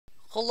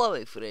Hello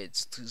my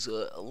friends, this is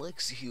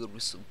Aleksi here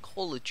with some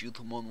Call of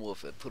Duty Modern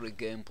Warfare 3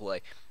 gameplay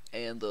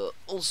and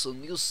also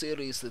new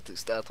series that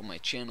is out on my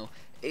channel.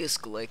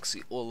 Ask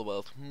Aleksi, all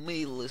about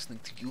me listening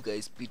to you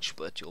guys bitch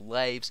about your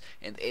lives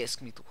and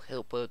ask me to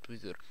help out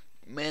with your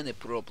many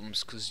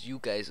problems cause you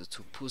guys are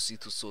too pussy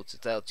to sort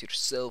it out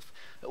yourself.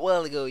 A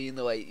while ago,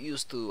 I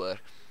used to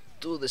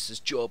do this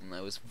as job and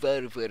I was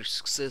very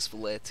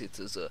successful at it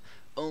as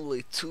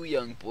only two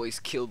young boys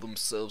killed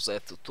themselves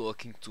after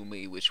talking to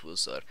me, which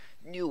was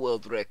new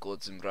world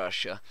records in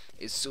Russia.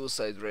 Its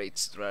suicide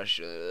rates in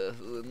Russia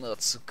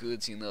not so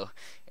good,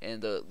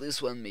 and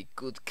this one made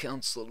good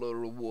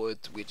counselor award,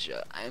 which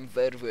I'm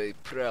very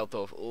proud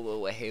of,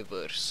 although I have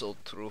a sold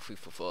trophy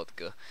for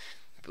vodka.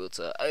 But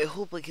I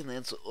hope I can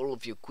answer all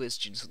of your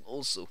questions, and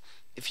also,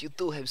 if you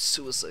do have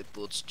suicide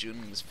thoughts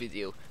during this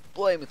video,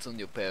 blame it on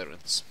your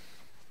parents.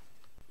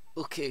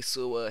 Okay,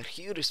 so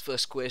here is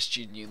first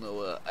question.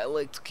 I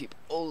like to keep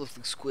all of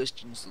these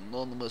questions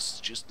anonymous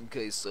just in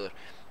case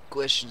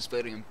questions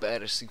very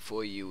embarrassing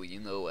for you.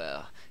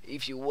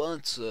 If you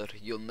want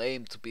your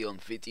name to be on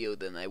video,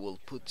 then I will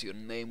put your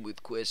name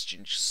with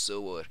questions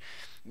so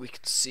we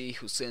can see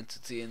who sent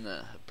it in.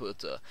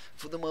 But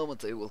for the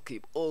moment, I will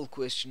keep all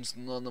questions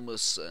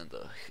anonymous. And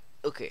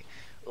okay,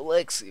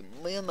 Aleksi,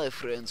 me and my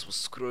friends was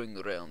screwing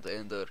around,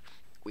 and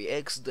we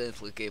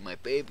accidentally gave my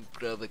baby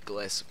brother a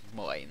glass of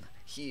wine.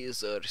 He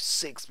is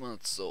 6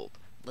 months old.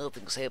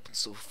 Nothing's happened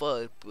so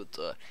far,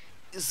 but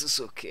is this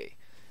okay?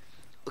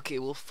 Okay,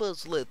 well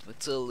first let me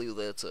tell you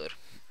that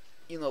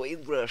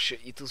in Russia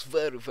it is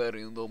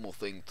very normal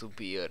thing to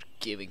be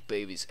giving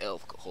babies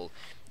alcohol.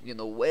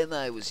 When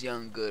I was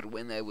younger,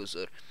 when I was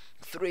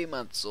 3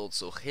 months old,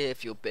 so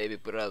half your baby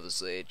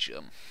brother's age,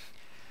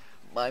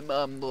 my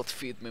mom not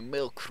feed me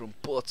milk from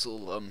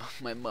bottle,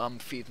 my mom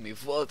feed me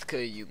vodka,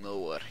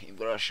 in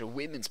Russia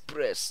women's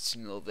breasts,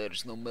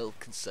 there's no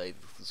milk inside,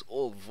 it's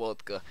all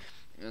vodka,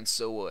 and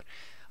so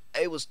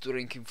I was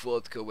drinking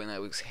vodka when I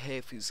was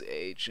half his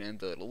age,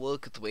 and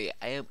look at me,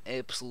 I am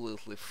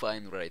absolutely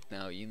fine right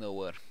now,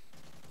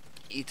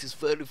 it is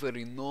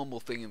very normal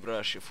thing in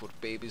Russia for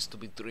babies to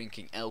be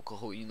drinking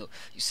alcohol. You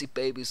see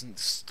babies in the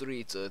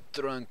street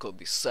drunk on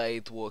the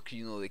sidewalk.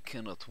 They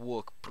cannot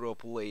walk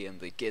properly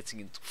and they're getting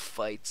into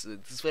fights.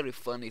 It's very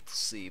funny to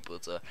see,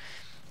 but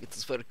it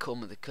is very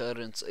common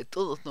occurrence. I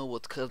do not know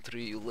what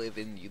country you live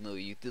in.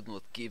 You did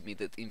not give me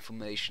that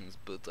information,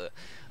 but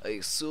I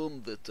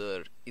assume that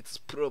it is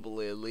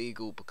probably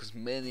illegal because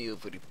many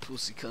of the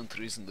pussy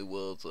countries in the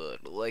world,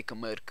 like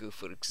America,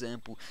 for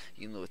example,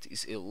 it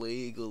is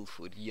illegal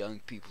for young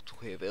people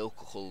to have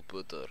alcohol.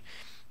 But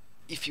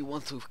if you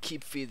want to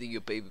keep feeding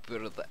your baby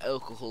brother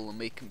alcohol and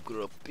make him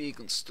grow up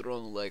big and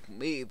strong like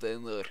me,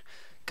 then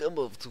come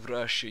over to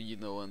Russia,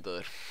 and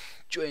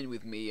join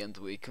with me and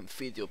we can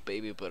feed your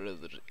baby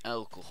brother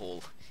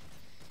alcohol.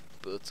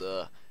 But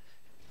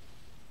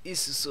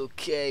is this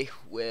okay?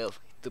 Well,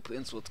 it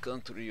depends what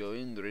country you're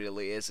in,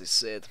 really, as I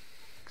said.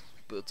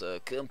 But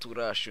come to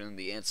Russia and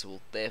the answer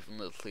will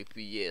definitely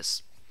be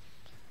yes.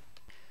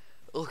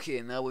 Okay,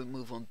 now we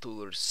move on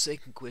to our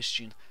second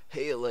question.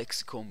 Hey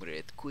Alex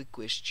comrade, quick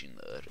question.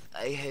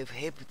 I have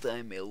happy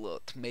time a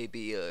lot,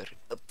 maybe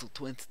up to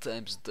 20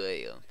 times a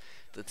day,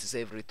 that is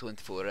every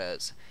 24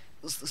 hours.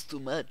 Is this too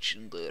much,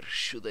 and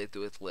should I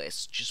do it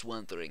less? Just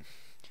wondering.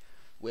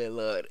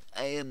 Well,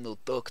 I am no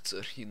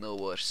doctor,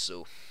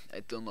 so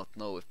I do not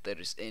know if there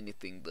is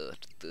anything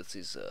that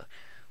is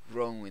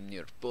wrong in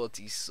your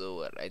body,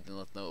 so I do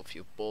not know if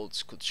your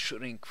balls could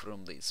shrink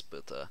from this,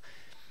 but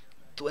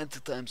 20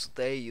 times a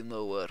day,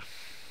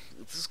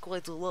 it is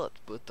quite a lot,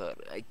 but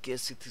I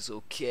guess it is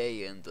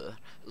okay, and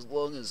as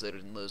long as there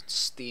is no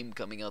steam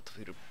coming out of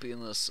your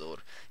penis or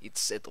it's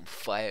set on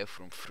fire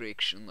from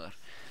friction,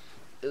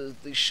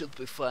 this should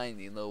be fine,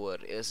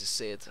 as I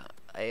said,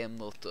 I am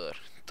not a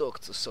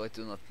doctor, so I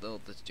do not know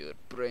that your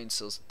brain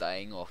cells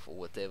dying off or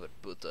whatever,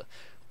 but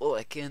all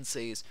I can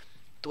say is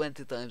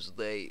 20 times a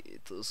day,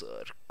 it is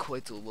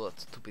quite a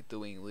lot to be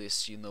doing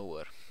this,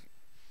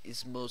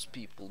 is most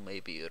people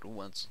maybe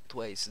once or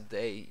twice a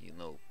day,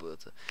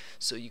 but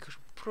so you could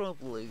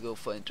probably go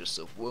find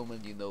yourself a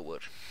woman, or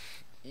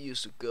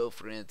use a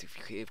girlfriend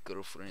if you have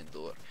girlfriend,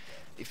 or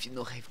if you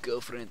don't have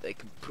girlfriend, I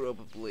can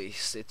probably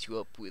set you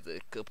up with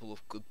a couple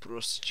of good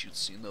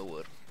prostitutes,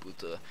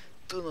 but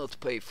do not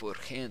pay for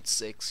hand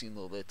sex,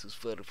 that is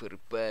very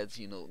bad,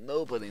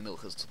 nobody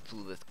knows how to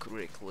do that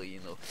correctly,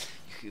 you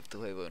have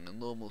to have a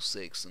normal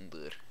sex, and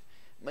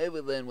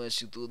maybe then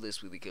once you do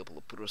this with a couple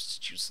of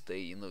prostitutes a day,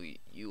 you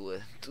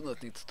do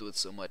not need to do it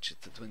so much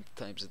at 20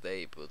 times a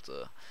day,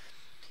 but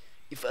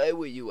if I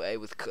were you, I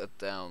would cut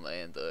down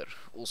and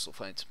also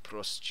find some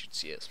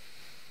prostitutes, yes.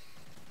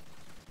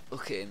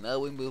 Okay, now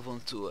we move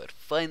on to our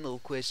final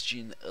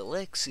question.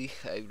 Aleksi,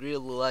 I really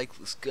like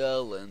this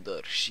girl and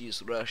she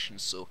is Russian,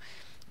 so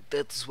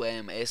that is why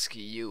I'm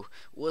asking you,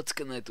 what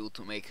can I do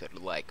to make her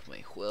like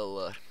me?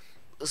 Well,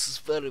 this is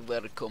very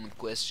common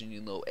question,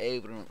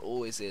 everyone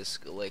always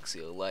asks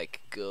Aleksi, I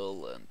like a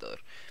girl, and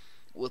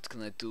what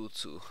can I do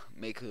to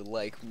make her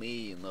like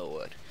me,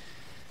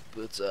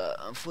 But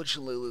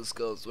unfortunately this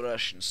girl is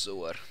Russian,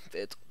 so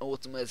that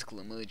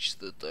automatically means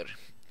that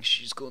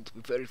she's going to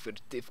be very very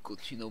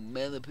difficult. You know,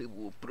 many people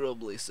will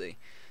probably say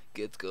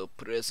get a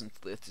present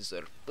that is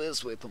our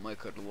best way to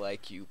make her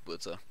like you,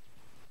 but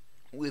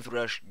with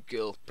Russian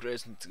girl,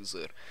 present is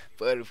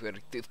very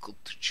very difficult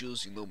to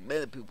choose. You know,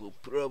 many people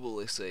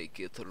probably say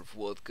get her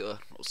vodka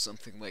or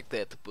something like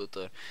that, but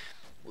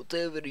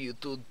whatever you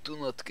do, do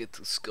not get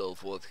a skull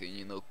vodka.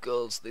 You know,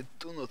 girls, they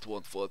do not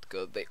want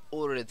vodka. They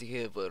already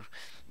have a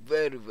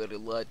very very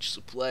large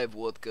supply of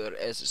vodka.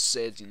 As I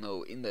said, you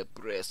know, in their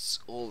breasts,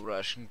 all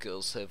Russian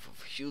girls have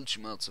huge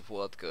amounts of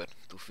vodka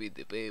to feed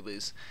the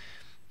babies.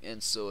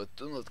 And so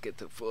do not get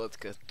her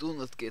vodka, do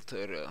not get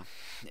her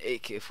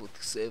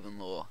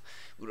AK-47 or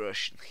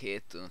Russian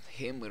hat and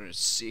hammer and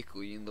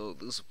sickle, you know,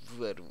 those are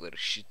very very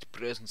shitty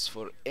presents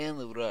for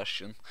any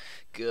Russian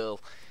girl.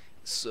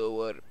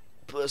 So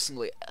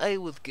personally I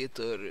would get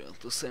her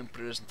the same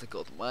present I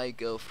got my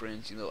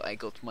girlfriend. You know, I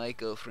got my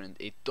girlfriend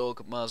a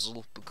dog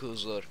muzzle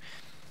because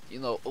you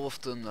know,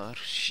 often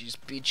she's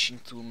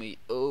bitching to me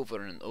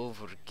over and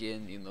over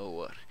again. You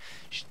know,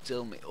 she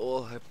tell me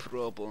all her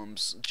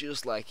problems,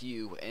 just like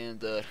you,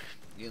 and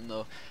you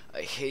know,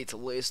 I hate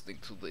listening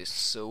to this.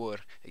 So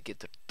I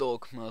get her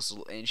dog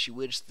muzzle, and she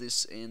wears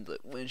this, and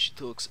when she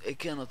talks, I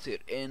cannot hear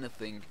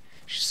anything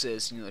she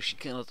says. You know, she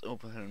cannot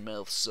open her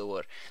mouth. So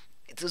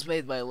it has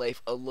made my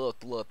life a lot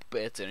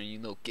better. You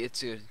know,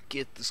 get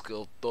this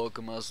girl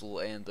dog muzzle,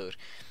 and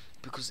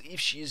because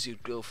if she is your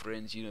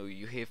girlfriend, you know,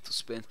 you have to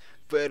spend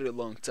very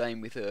long time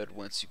with her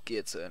once you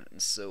get her,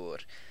 and so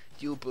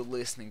you'll be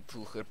listening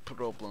to her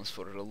problems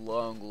for a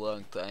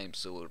long time.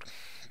 So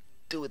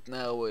do it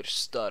now or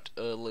start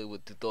early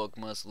with the dog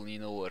muzzle. You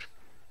know, or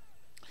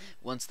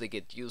once they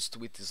get used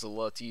to it, it's a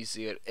lot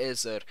easier.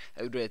 As I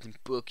read in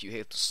book, you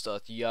have to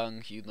start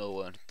young. You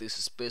know, this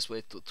is best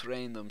way to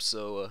train them.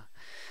 So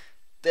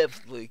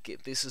definitely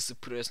get this is a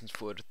present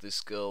for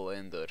this girl,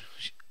 and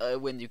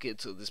when you get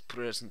to this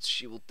present,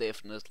 she will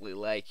definitely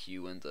like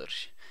you, and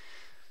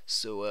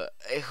so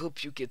I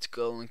hope you get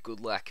going. Good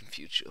luck in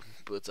future.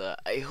 But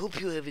I hope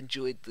you have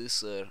enjoyed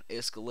this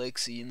Ask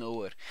Aleksi. You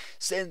know,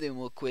 send in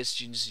more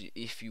questions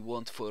if you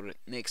want for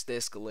next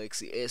Ask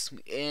Aleksi. Ask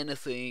me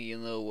anything. You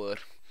know,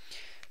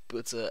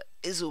 but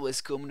as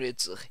always,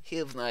 comrades,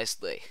 have a nice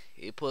day.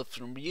 Apart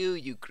from you,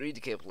 you greedy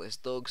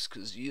capitalist dogs,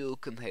 cause you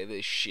can have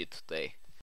a shit day.